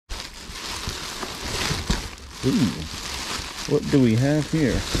Ooh, what do we have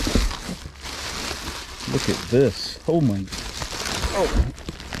here? Look at this. Oh my. Oh,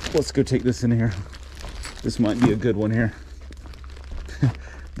 let's go take this in here. This might be a good one here.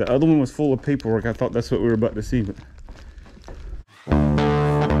 The other one was full of paperwork. I thought that's what we were about to see, but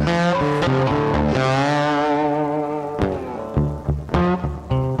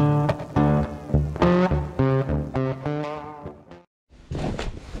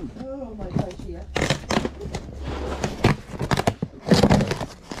oh my gosh, yeah.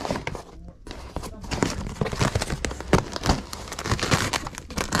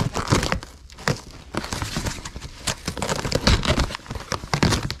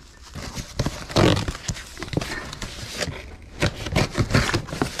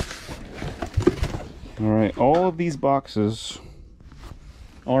 Alright, all of these boxes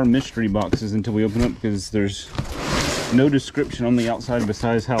are mystery boxes until we open up, because there's no description on the outside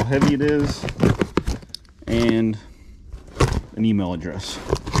besides how heavy it is and an email address.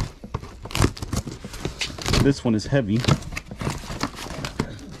 This one is heavy.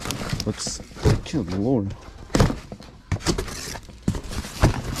 Let's, good Lord.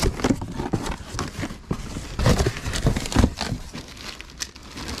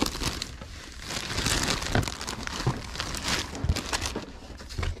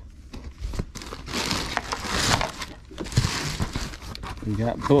 We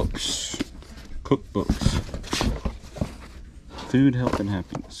got books, cookbooks, food, health, and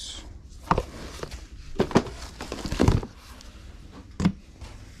happiness.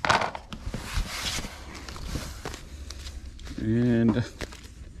 And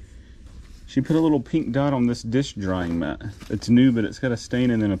she put a little pink dot on this dish drying mat. It's new, but it's got a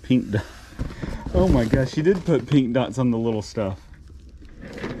stain and then a pink dot. Oh my gosh, she did put pink dots on the little stuff.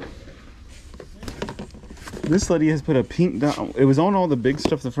 This lady has put a pink dot. It was on all the big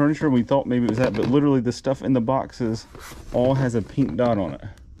stuff, the furniture. We thought maybe it was that, but literally the stuff in the boxes all has a pink dot on it.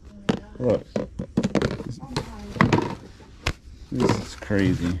 Look. This is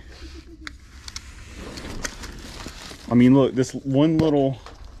crazy. I mean, look, this one little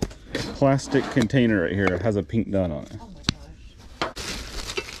plastic container right here has a pink dot on it. Oh my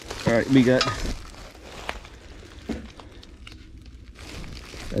gosh. All right, we got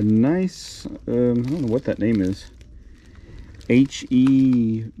a nice, I don't know what that name is. HEUGK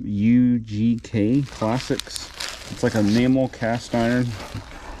Classics. It's like a enamel cast iron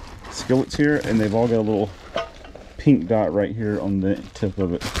skillets here, and they've all got a little pink dot right here on the tip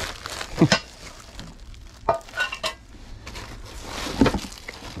of it.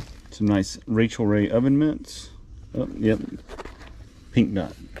 Some nice Rachel Ray oven mitts. Oh, yep, pink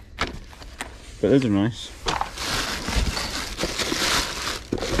dot. But those are nice.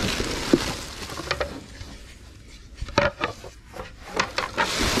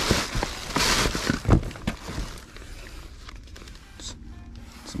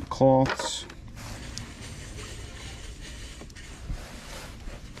 Some cloths.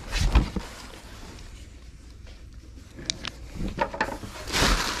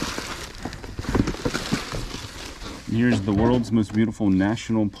 Here's the world's most beautiful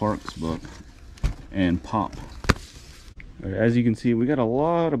national parks book and pop. As you can see, we got a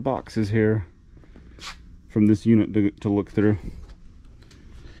lot of boxes here from this unit to look through.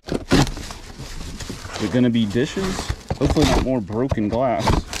 They're gonna be dishes. Hopefully not more broken glass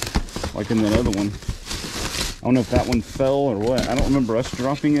like in that other one. I don't know if that one fell or what. I don't remember us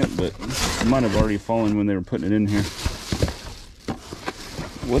dropping it, but it might have already fallen when they were putting it in here.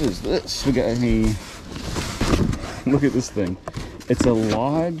 What is this? We got a, look at this thing. It's a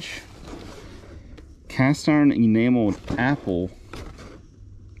Lodge cast iron enameled apple.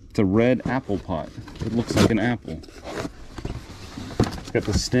 It's a red apple pot. It looks like an apple. It's got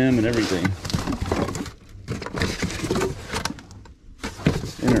the stem and everything.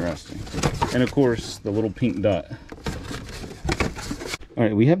 Interesting. And of course, the little pink dot. All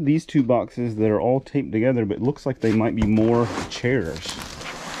right, we have these two boxes that are all taped together, but it looks like they might be more chairs.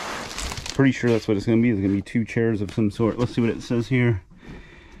 Pretty sure that's what it's going to be. There's going to be two chairs of some sort. Let's see what it says here.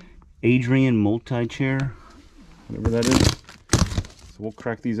 Adrian multi-chair, whatever that is. So we'll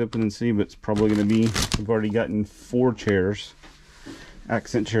crack these open and see, but it's probably going to be, we've already gotten 4 chairs,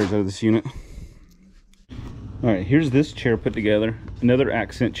 accent chairs out of this unit. All right, here's this chair put together. Another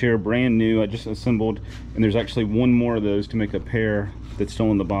accent chair, brand new, I just assembled, and there's actually one more of those to make a pair that's still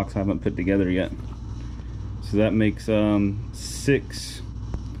in the box I haven't put together yet. So that makes 6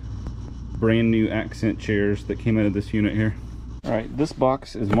 brand new accent chairs that came out of this unit here. All right, this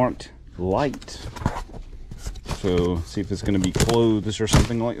box is marked light. So see if it's gonna be clothes or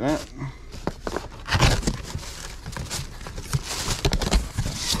something like that.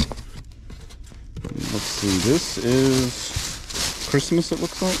 Let's see, this is Christmas, it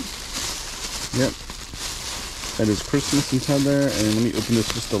looks like. Yep. That is Christmas inside there. And let me open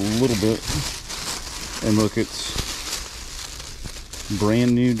this just a little bit. And look, it's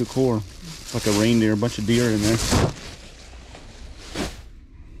brand new decor. Like a reindeer, a bunch of deer in there.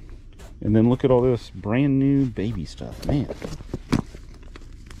 And then look at all this brand new baby stuff, man.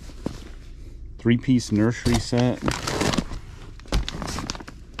 3-piece nursery set.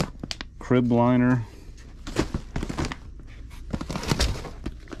 Crib liner.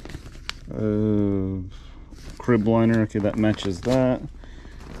 Crib liner, okay, that matches that.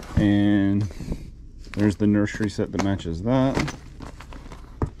 And there's the nursery set that matches that.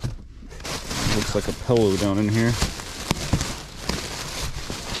 Looks like a pillow down in here.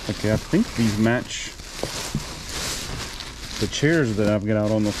 Okay, I think these match the chairs that I've got out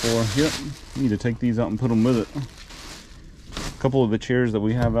on the floor. Yep, need to take these out and put them with it. A couple of the chairs that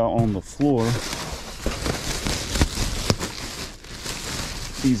we have out on the floor,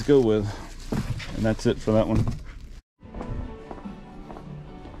 these go with. And that's it for that one.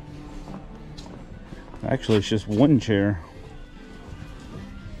 Actually, it's just one chair.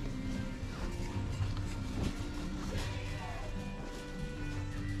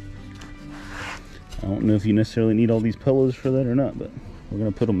 I don't know if you necessarily need all these pillows for that or not, but we're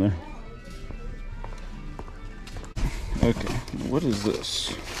gonna put them there. Okay, what is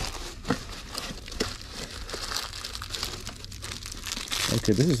this?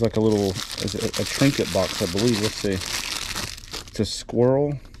 Okay, this is like a little, a trinket box, I believe. Let's see. It's a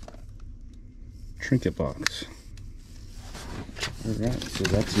squirrel trinket box. Alright, so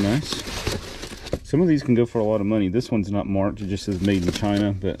that's nice. Some of these can go for a lot of money. This one's not marked, it just says made in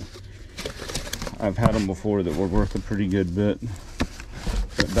China, but I've had them before that were worth a pretty good bit.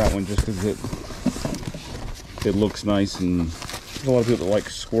 But that one, just because it looks nice, and there's a lot of people that like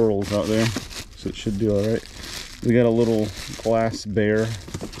squirrels out there, so it should do alright. We got a little glass bear.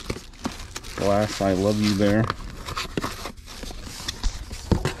 Glass I love you bear.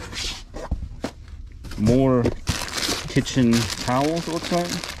 More kitchen towels, it looks like.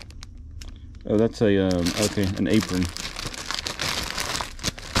 Oh, that's a okay, an apron.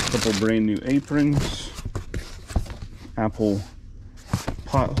 Couple brand new aprons. Apple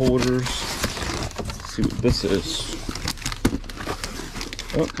pot holders. Let's see what this is.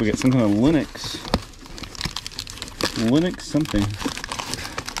 Oh, we got some kind of Linux something.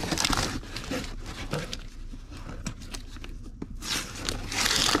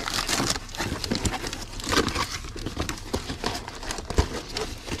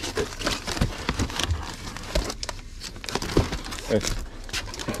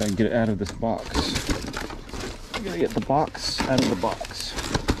 If I can get it out of this box. I gotta get the box out of the box.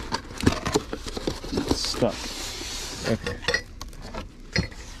 It's stuck. Okay.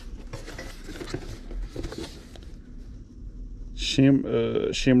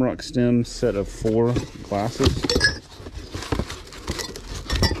 Shamrock stem set of 4 glasses.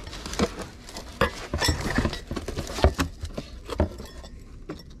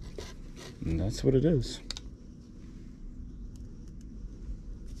 And that's what it is.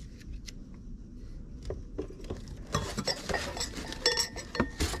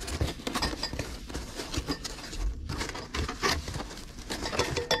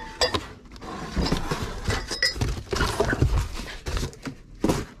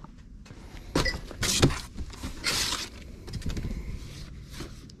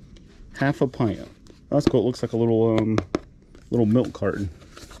 Half a pint. That's cool. It looks like a little milk carton,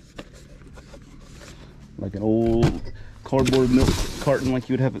 like an old cardboard milk carton like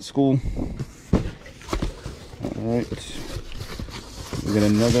you would have at school. All right, we got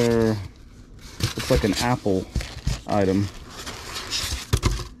another. Looks like an apple item.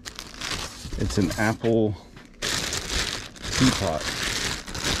 It's an apple teapot.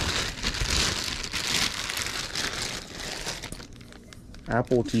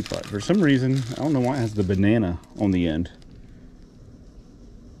 Apple teapot. For some reason, I don't know why it has the banana on the end.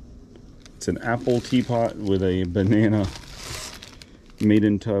 It's an apple teapot with a banana, made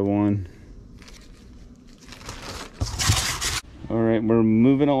in Taiwan. Alright, we're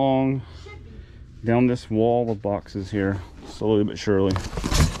moving along down this wall of boxes here, slowly but surely.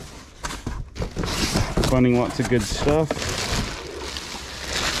 Finding lots of good stuff.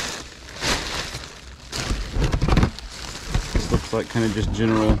 Like kind of just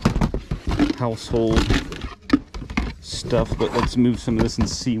general household stuff, but let's move some of this and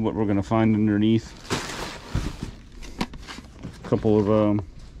see what we're going to find underneath. A couple of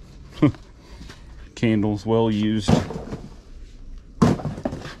candles, well used,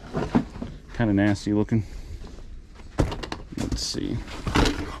 kind of nasty looking. Let's see.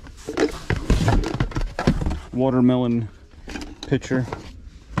 watermelon pitcher.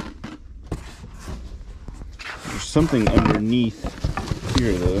 There's something underneath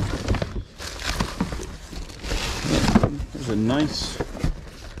here though. There's a nice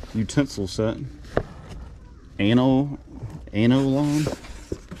utensil set. Anolon.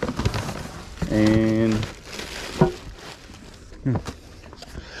 And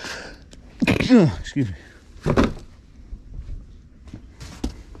excuse me.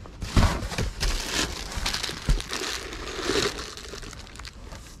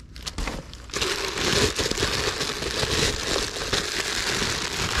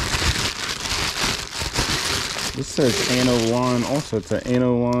 This says Anolon. Also, it's an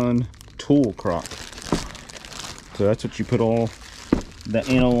Anolon tool crock. So that's what you put all the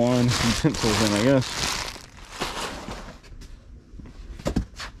Anolon utensils in, I guess.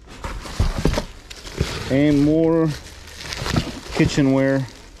 And more kitchenware.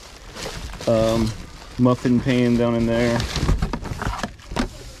 Muffin pan down in there.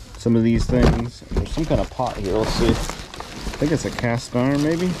 Some of these things. There's some kind of pot here. Let's see. I think it's a cast iron,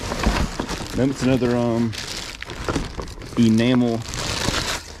 maybe. Then it's another enamel.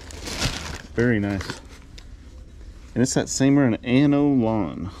 Very nice. And it's that same an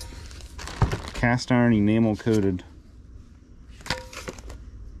Anolon. Cast iron enamel coated.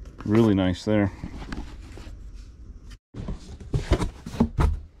 Really nice there.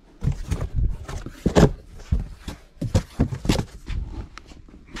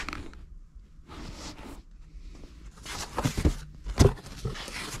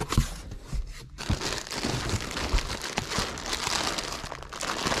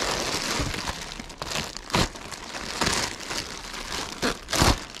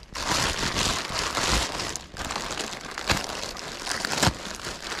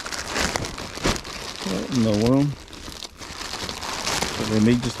 What in the world? So they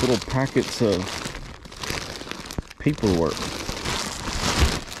made just little packets of paperwork. I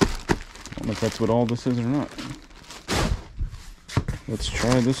don't know if that's what all this is or not. Let's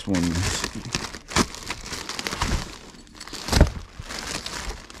try this one.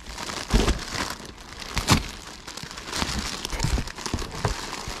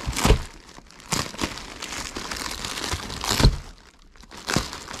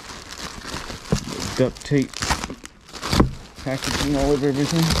 Duct tape packaging all over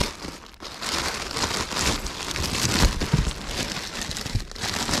everything.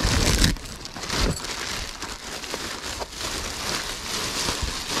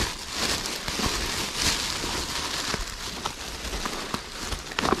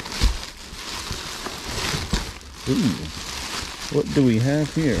 Ooh, what do we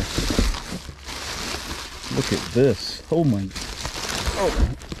have here? Look at this. Oh my.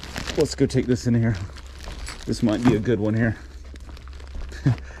 Oh. Let's go take this in here. This might be a good one here.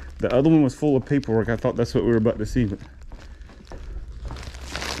 The other one was full of paperwork. I thought that's what we were about to see, but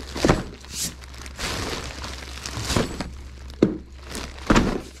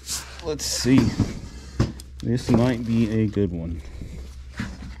let's see. This might be a good one.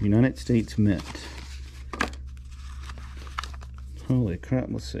 United States Mint. Holy crap,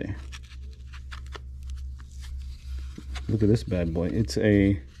 let's see. Look at this bad boy. It's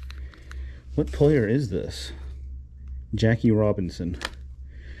a... What player is this? Jackie Robinson.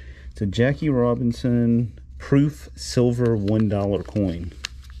 It's a Jackie Robinson proof silver $1 coin.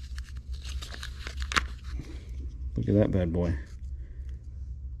 Look at that bad boy.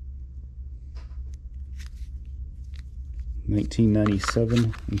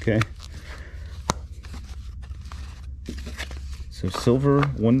 1997. Okay. So silver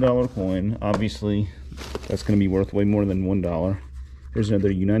 $1 coin. Obviously, that's going to be worth way more than $1. Here's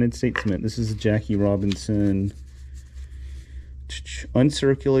another United States Mint. This is a Jackie Robinson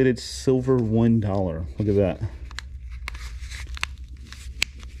uncirculated silver $1. Look at that.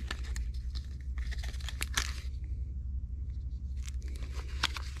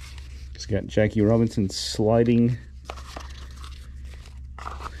 It's got Jackie Robinson sliding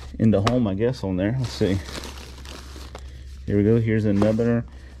into home, I guess, on there. Let's see. Here we go. Here's another.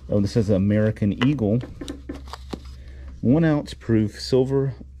 Oh, this is American Eagle. 1 ounce proof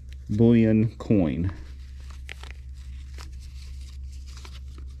silver bullion coin.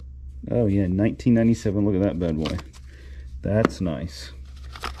 Oh yeah, 1997. Look at that bad boy. That's nice.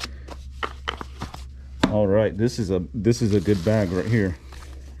 All right, this is a good bag right here.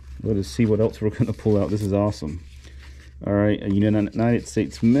 Let us see what else we're gonna pull out. This is awesome. All right, a United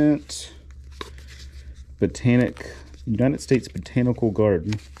States Mint, United States Botanical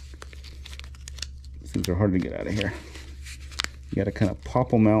Garden. These things are hard to get out of here. You got to kind of pop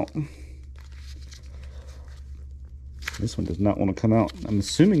them out. This one does not want to come out. I'm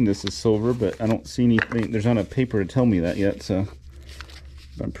assuming this is silver, but I don't see anything. There's not a paper to tell me that yet, so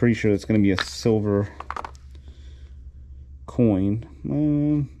I'm pretty sure it's going to be a silver coin.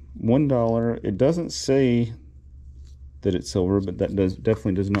 $1. It doesn't say that it's silver, but that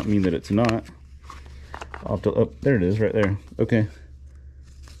definitely does not mean that it's not. I'll have to, oh, there it is right there. Okay.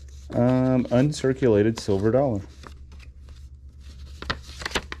 Uncirculated silver dollar.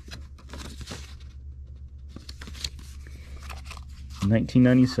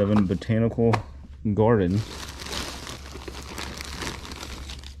 $19.97 Botanical Garden.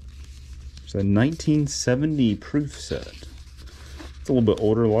 It's a 1970 proof set. It's a little bit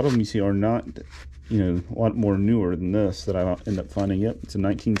older. A lot of them you see are not, you know, a lot more newer than this that I end up finding. Yep, it's a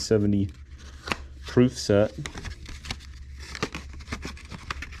 1970 proof set.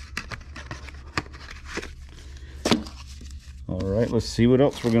 All right, let's see what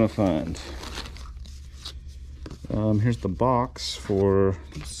else we're gonna find. Here's the box for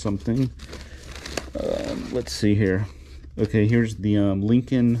something. Let's see here. Okay, here's the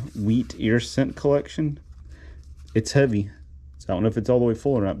Lincoln Wheat Ear Scent Collection. It's heavy. I don't know if it's all the way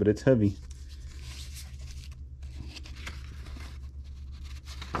full or not, but it's heavy.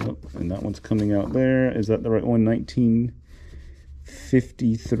 Oh, and that one's coming out there. Is that the right one?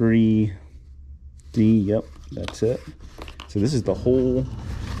 1953D. Yep, that's it. So this is the whole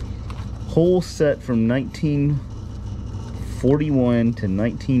set from 1941 to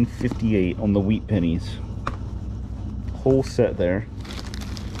 1958 on the wheat pennies. Whole set there.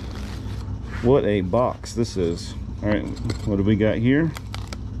 What a box this is. All right, what do we got here?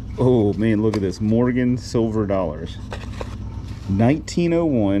 Oh man, look at this. Morgan silver dollars.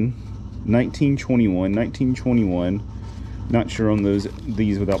 1901, 1921, 1921. Not sure on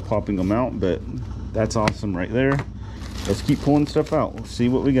these without popping them out, but that's awesome right there. Let's keep pulling stuff out. Let's see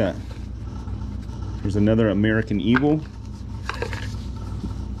what we got. Here's another American Eagle.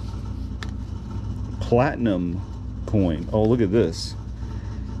 Platinum coin. Oh, look at this.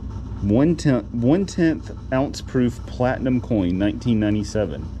 1/10 ounce proof platinum coin,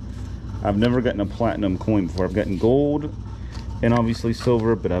 1997. I've never gotten a platinum coin before. I've gotten gold and obviously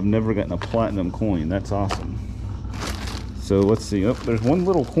silver, but I've never gotten a platinum coin. That's awesome. So let's see. Oh, there's one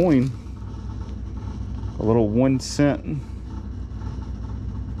little coin, a little 1 cent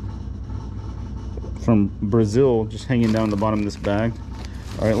from Brazil, just hanging down the bottom of this bag.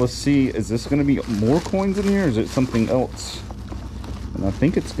 All right, let's see. Is this going to be more coins in here, or is it something else? And I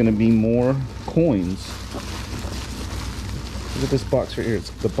think it's going to be more coins. Look at this box right here.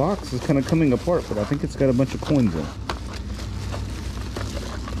 The box is kind of coming apart, but I think it's got a bunch of coins in it.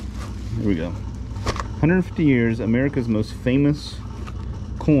 Here we go. 150 years, America's most famous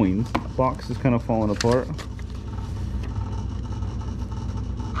coins. The box is kind of falling apart.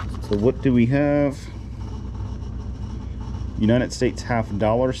 So what do we have? United States $half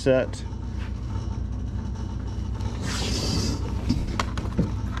set.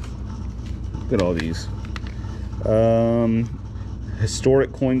 Look at all these.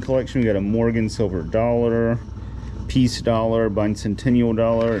 Historic coin collection. We got a Morgan silver dollar, Peace dollar, Bicentennial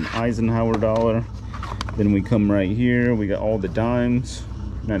dollar, an Eisenhower dollar. Then we come right here. We got all the dimes.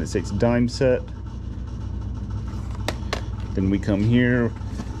 United States dime set. Then we come here.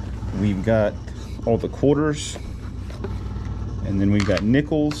 We've got all the quarters. And then we've got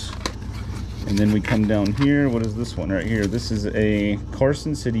nickels. And then we come down here. What is this one right here? This is a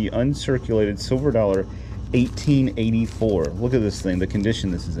Carson City uncirculated silver dollar, 1884. Look at this thing, the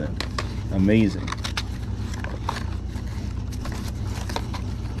condition this is in. Amazing.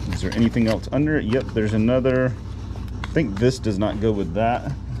 Is there anything else under it? Yep, there's another. I think this does not go with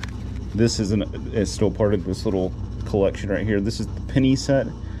that. This is still part of this little collection right here. This is the penny set,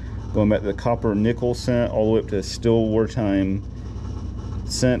 going back to the copper nickel cent all the way up to still wartime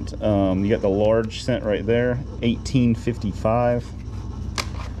cent. You got the large cent right there, 1855.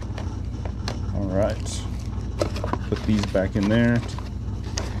 All right, put these back in there.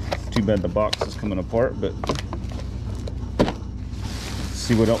 Too bad the box is coming apart, but let's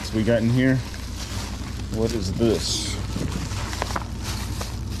see what else we got in here. What is this?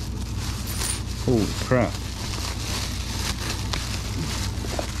 Holy crap.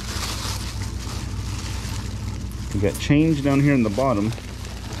 We got change down here in the bottom.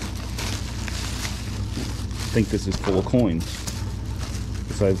 I think this is full of coins.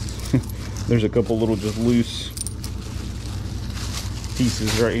 Besides, there's a couple little just loose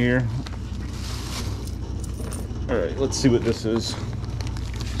pieces right here. All right, let's see what this is.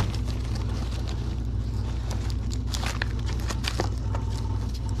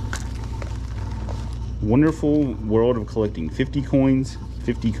 Wonderful world of collecting 50 coins,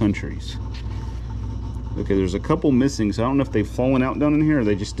 50 countries. Okay, there's a couple missing, so I don't know if they've fallen out down in here or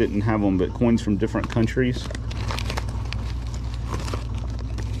they just didn't have them, but coins from different countries.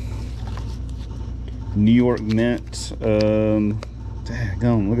 New York Mint.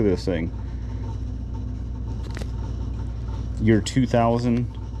 Daggone, look at this thing. Year 2000.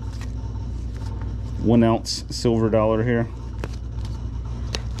 1 ounce silver dollar here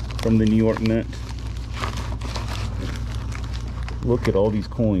from the New York Mint. Look at all these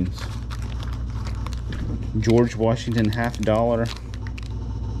coins. George Washington $50.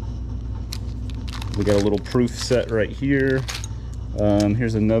 We got a little proof set right here.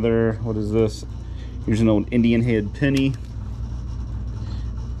 Here's another, what is this? Here's an old Indian head penny.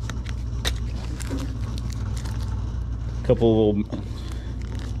 Couple little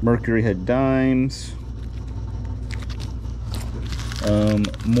Mercury head dimes.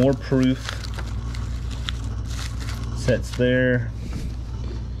 More proof sets there.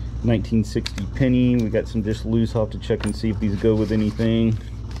 1960 penny. We got some just loose. I'll have to check and see if these go with anything.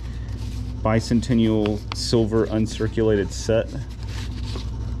 Bicentennial silver uncirculated set.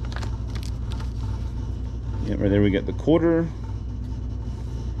 Yeah, right there we got the quarter,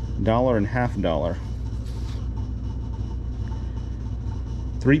 dollar, and $50.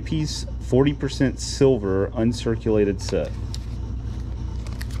 3-piece 40% silver uncirculated set.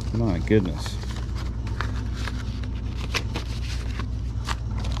 My goodness.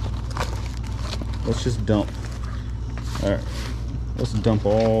 Let's just dump. All right, let's dump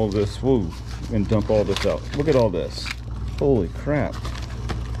all this. Woo, and dump all this out. Look at all this. Holy crap.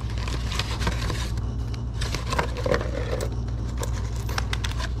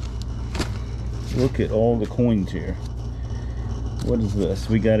 Look at all the coins here. What is this?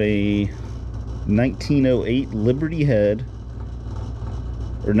 We got a 1908 Liberty Head,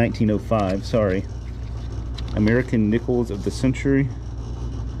 or 1905, sorry. American nickels of the century.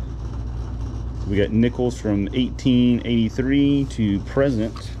 We got nickels from 1883 to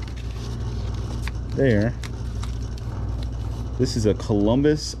present. There. This is a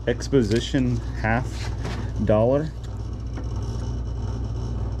Columbus Exposition $50.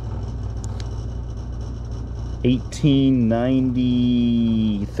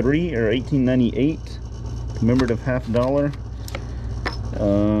 1893 or 1898 commemorative $50.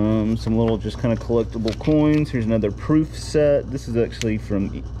 Some little just kind of collectible coins. Here's another proof set. This is actually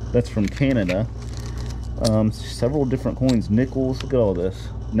from, that's from Canada. Several different coins. Nickels. Look at all this.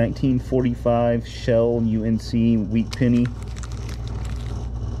 1945 Shell UNC wheat penny.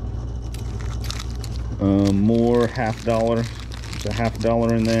 More $50. There's a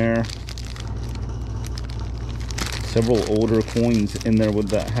 $50 in there. Several older coins in there with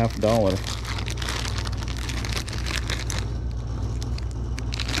that $50.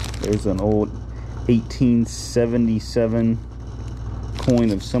 There's an old 1877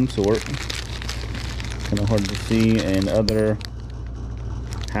 coin of some sort. Kind of hard to see, and other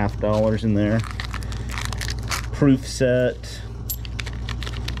 $50 in there. Proof set.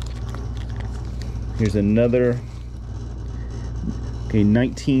 Here's another. Okay,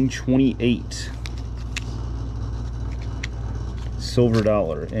 1928 silver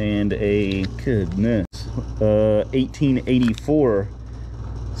dollar, and a, goodness, 1884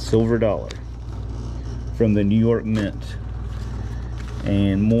 silver dollar from the New York Mint.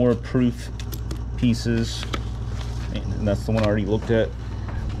 And more proof pieces, and that's the one I already looked at.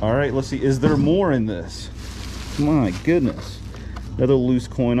 All right, let's see, is there more in this? My goodness. Another loose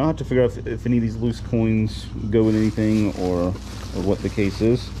coin. I'll have to figure out if any of these loose coins go with anything, or what the case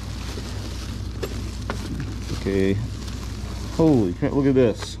is. Okay. Holy crap, look at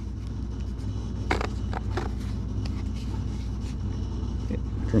this.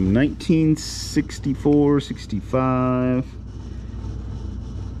 From 1964, 65.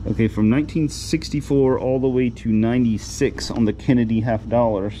 Okay, from 1964 all the way to 96 on the Kennedy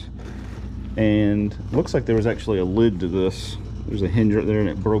 $50. And looks like there was actually a lid to this. There's a hinge right there and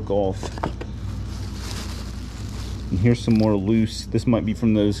it broke off. And here's some more loose. This might be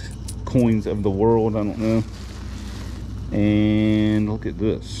from those coins of the world, I don't know. And look at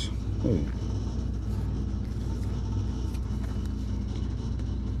this. Oh.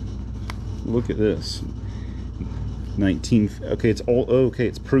 Look at this. Okay, it's all okay,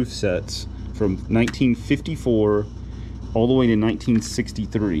 it's proof sets from 1954 all the way to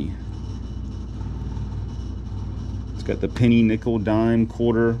 1963. It's got the penny, nickel, dime,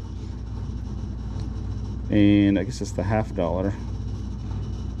 quarter, and I guess it's the $50.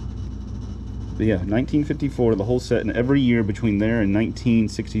 But yeah, 1954, the whole set, and every year between there and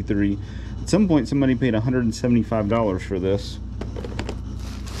 1963. At some point, somebody paid $175 for this.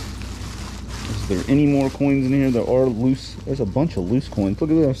 Is there any more coins in here? There are loose. There's a bunch of loose coins.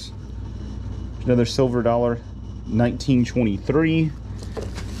 Look at this. Another silver dollar, 1923.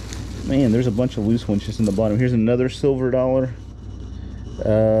 Man, there's a bunch of loose ones just in the bottom. Here's another silver dollar,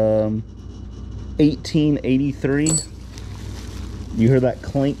 1883. You hear that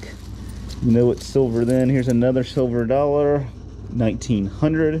clink? You know it's silver then. Here's another silver dollar,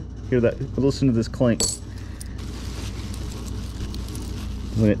 1900. Hear that? Listen to this clink.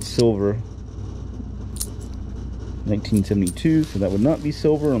 When it's silver. 1972, so that would not be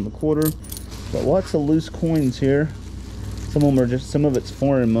silver on the quarter. But lots of loose coins here. Some of them are just, some of it's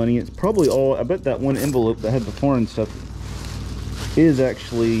foreign money. It's probably all, I bet that one envelope that had the foreign stuff is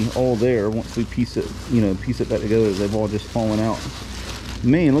actually all there. Once we piece it, you know, piece it back together, they've all just fallen out.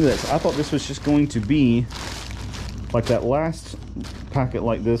 Man, look at this. I thought this was just going to be like that last packet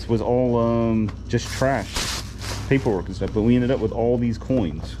like this was all just trash, paperwork and stuff, but we ended up with all these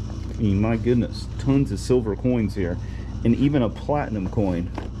coins. I mean, my goodness, tons of silver coins here, and even a platinum coin.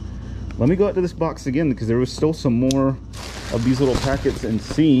 Let me go out to this box again because there was still some more of these little packets and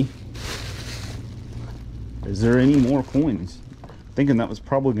see, is there any more coins? Thinking that was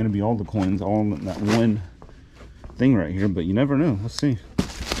probably going to be all the coins all in that one thing right here, but you never know. Let's see.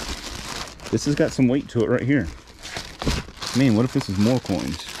 This has got some weight to it right here. Man, what if this is more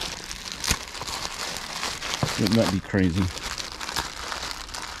coins? Wouldn't that be crazy?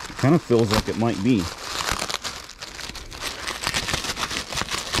 It kind of feels like it might be.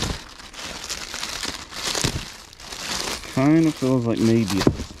 Kind of feels like maybe it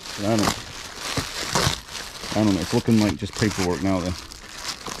is. I don't know. It's looking like just paperwork now though.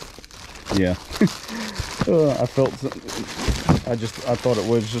 Yeah. I felt something. I thought it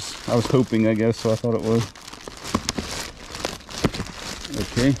was just, I was hoping, I guess, so I thought it was.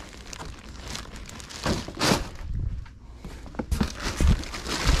 Okay.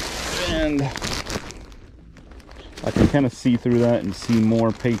 And I can kind of see through that and see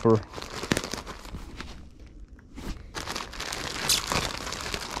more paper.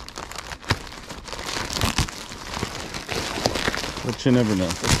 But you never know.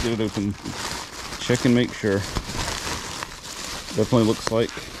 Let's get it open. Check and make sure. Definitely looks like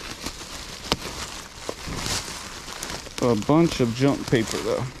a bunch of junk paper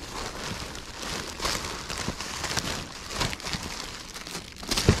though.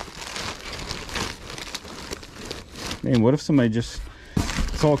 Man, what if somebody just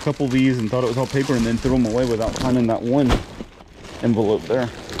saw a couple of these and thought it was all paper and then threw them away without finding that one envelope there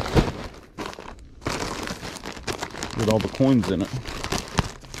with all the coins in it?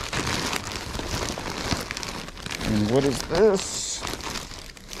 And what is this?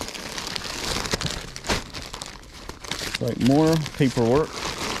 It's like more paperwork.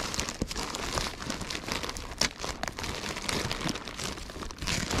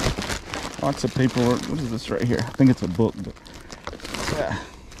 Lots of paperwork. What is this right here? I think it's a book, but yeah,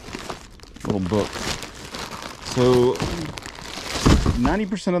 little book. So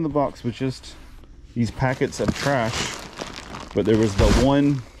 90% of the box was just these packets of trash, but there was the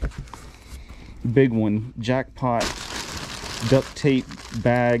one big one, jackpot duct tape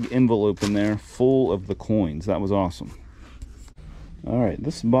bag envelope in there full of the coins. That was awesome. All right,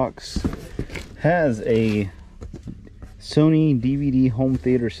 this box has a Sony DVD home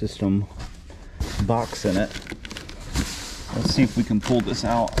theater system box in it. Let's see if we can pull this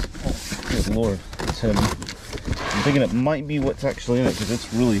out. Oh, good lord, it's heavy. I'm thinking it might be what's actually in it because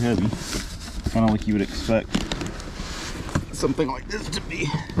it's really heavy, kind of like you would expect something like this to be.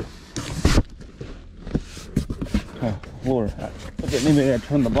 Oh lord, okay, maybe I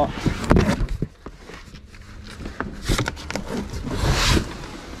turn the box.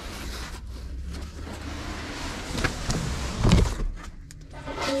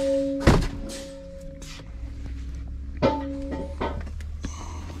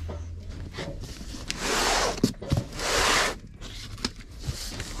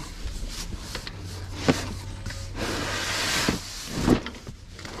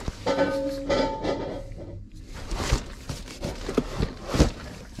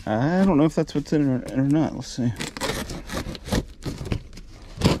 I don't know if that's what's in it or not. Let's see.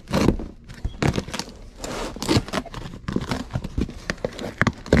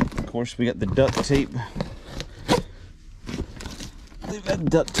 Of course, we got the duct tape. They've had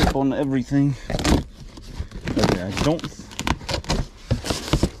duct tape on everything. Okay, I don't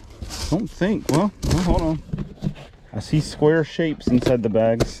think. Well, hold on. I see square shapes inside the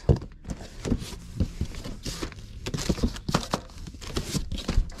bags.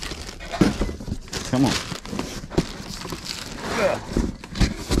 Come on. Ugh.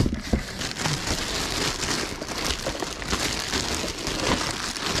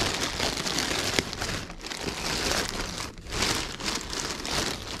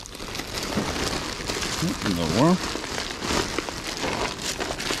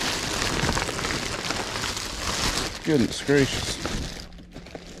 Goodness gracious.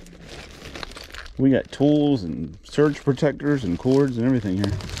 We got tools and surge protectors and cords and everything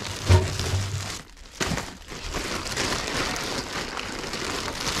here.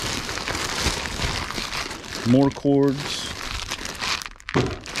 More cords,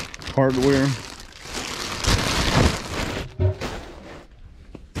 hardware.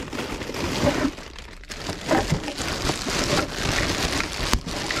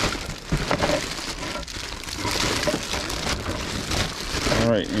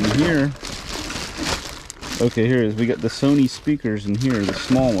 Alright, and here, okay, here is, we got the Sony speakers in here, the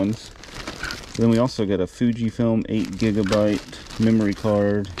small ones. Then we also got a Fujifilm 8GB memory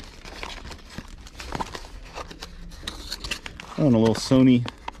card. Oh, and a little Sony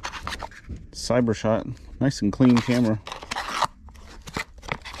CyberShot. Nice and clean camera.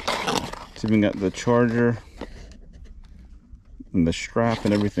 It's even got the charger and the strap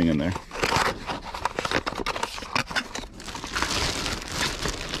and everything in there.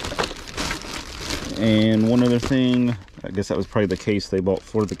 And one other thing, I guess that was probably the case they bought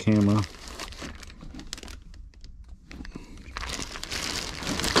for the camera.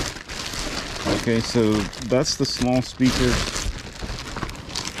 Okay, so that's the small speaker.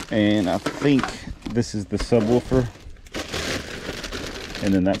 And I think this is the subwoofer.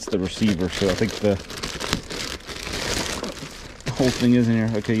 And then that's the receiver. So I think the whole thing is in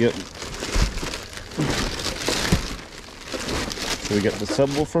here. Okay, yep. So we got the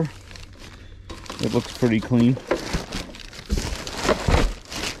subwoofer. It looks pretty clean.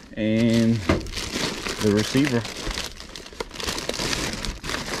 And the receiver.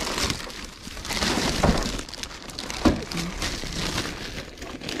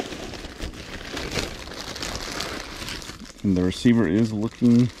 And the receiver is looks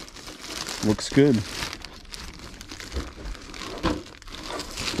good.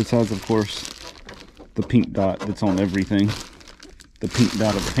 Besides, of course, the pink dot that's on everything. The pink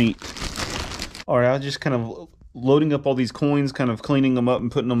dot of paint. Alright, I was just kind of loading up all these coins, kind of cleaning them up and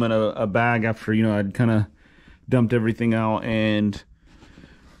putting them in a bag after, you know, I'd kind of dumped everything out and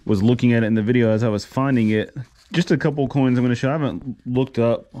was looking at it in the video as I was finding it. Just a couple coins I'm going to show. I haven't looked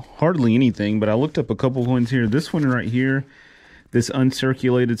up hardly anything, but I looked up a couple coins here. This one right here, this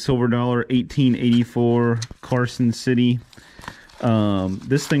uncirculated silver dollar, 1884 Carson City.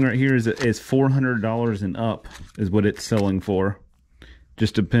 This thing right here is $400 and up is what it's selling for.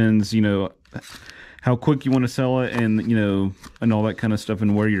 Just depends, you know, how quick you want to sell it and, you know, and all that kind of stuff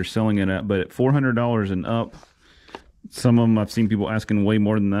and where you're selling it at. But at $400 and up, some of them I've seen people asking way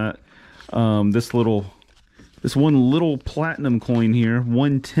more than that. This one little platinum coin here,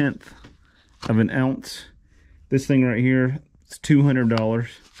 1/10 of an ounce. This thing right here, it's $200.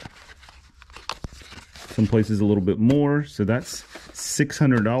 Some places a little bit more, so that's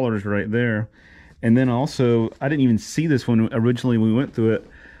 $600 right there. And then also, I didn't even see this one originally when we went through it.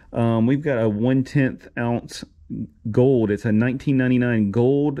 We've got a 1/10 ounce gold. It's a 1999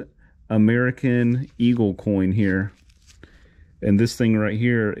 gold American Eagle coin here. And this thing right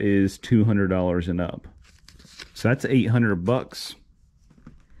here is $200 and up. So that's $800,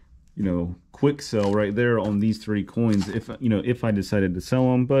 you know, quick sell right there on these three coins. If, you know, if I decided to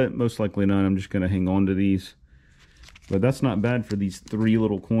sell them, but most likely not. I'm just going to hang on to these. But that's not bad for these three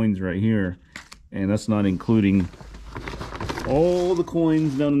little coins right here. And that's not including all the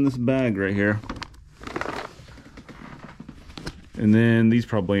coins down in this bag right here. And then these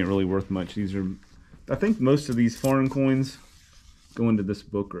probably ain't really worth much. These are, I think most of these foreign coins go into this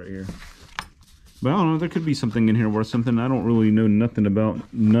book right here. But I don't know, there could be something in here worth something. I don't really know nothing about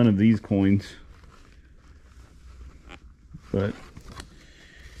none of these coins. But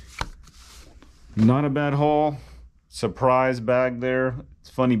not a bad haul. Surprise bag there. It's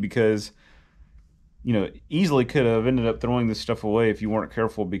funny because, you know, easily could have ended up throwing this stuff away if you weren't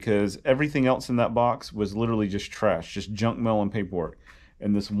careful, because everything else in that box was literally just trash, just junk mail and paperwork.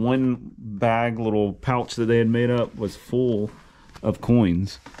 And this one bag, little pouch that they had made up was full of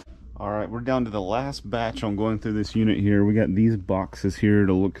coins. All right, we're down to the last batch on going through this unit here. We got these boxes here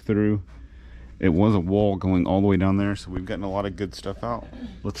to look through. It was a wall going all the way down there, so we've gotten a lot of good stuff out.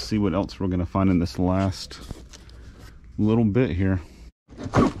 Let's see what else we're gonna find in this last little bit here.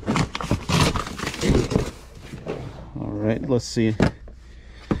 All right, let's see.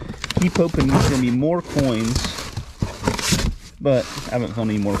 Keep hoping there's gonna be more coins, but I haven't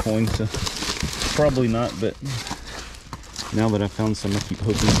found any more coins, so probably not, but now that I found some, I keep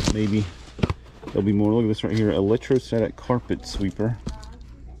hoping that maybe there'll be more. Look at this right here, electrostatic carpet sweeper.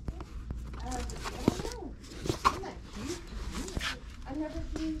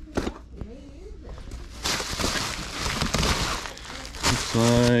 Looks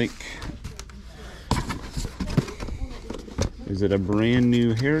like Is it a brand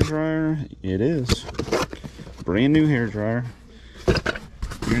new hair dryer? It is. Brand new hair dryer.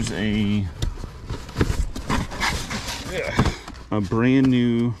 Here's a brand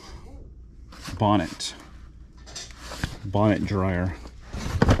new bonnet dryer.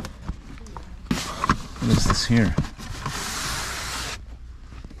 What is this here?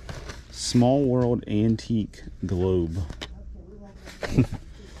 Small World Antique Globe.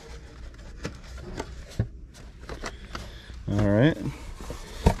 Alright.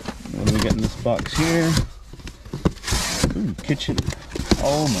 What do we got in this box here? Ooh, kitchen.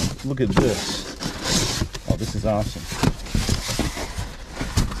 Oh my, look at this. Oh, this is awesome.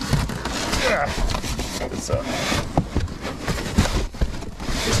 What's up?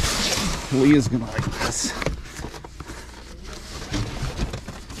 Leah's gonna like this.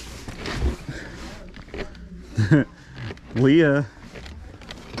 Leah,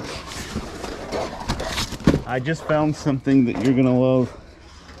 I just found something that you're gonna love.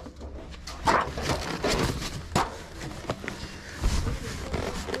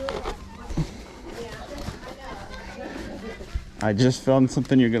 I just found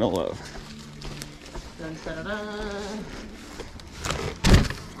something you're gonna love. Dun, dun, dun, dun.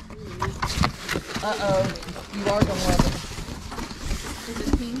 Uh-oh, you are gonna love it. Is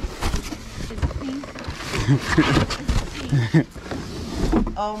it pink? Is it pink?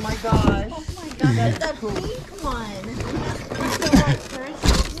 Oh my gosh. Oh my god, that's a pink one.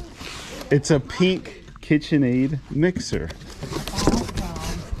 It's a pink KitchenAid mixer.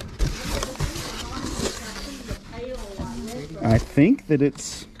 I think that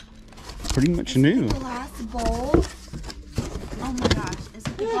it's pretty much new. The glass bowl. Oh my gosh, it's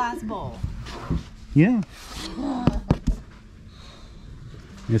the glass bowl. Yeah.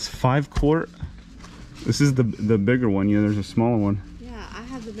 It's 5 quart. This is the bigger one. Yeah, there's a smaller one. Yeah, I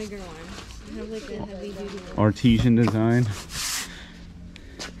have the bigger one. I have like a heavy duty one. Artesian design.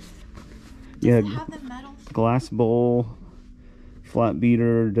 Yeah. Does it have the metal? Glass bowl, flat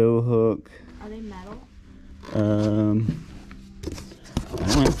beater, dough hook. Are they metal? I don't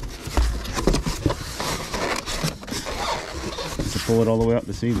know. To pull it all the way out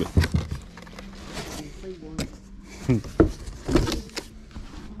to see, but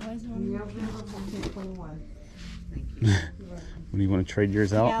what do you want to trade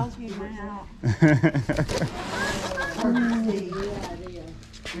yours out? Yeah, I'll trade mine out. Hard to see.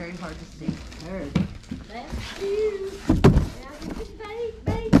 Very hard to see.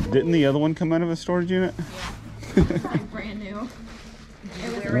 Didn't the other one come out of a storage unit? Brand new. It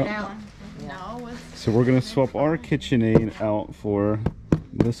was Yep. right out. No, it was. So we're gonna swap our KitchenAid out for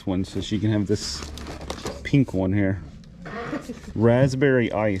this one, so she can have this pink one here. Raspberry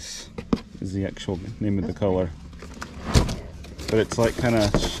Ice is the actual name of the color, but it's like kind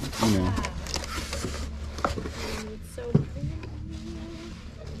of, you know. It's so pretty.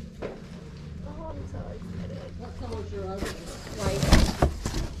 Oh, I'm so excited. What color's your other one? White.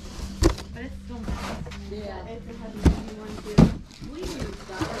 But it's still nice. Yeah. It's a heavy duty one too. We use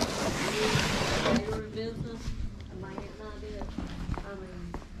that. They were in business. I might not do it. I mean,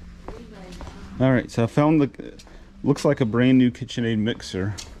 we made. All right, so I found the, looks like a brand new KitchenAid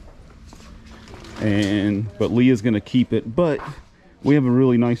mixer, but Leah's gonna keep it. But we have a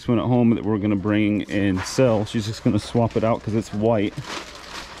really nice one at home that we're gonna bring and sell. She's just gonna swap it out because it's white,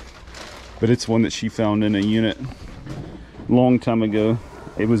 but it's one that she found in a unit long time ago.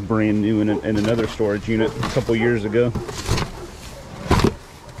 It was brand new in another storage unit a couple years ago.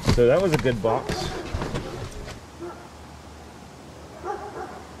 So that was a good box.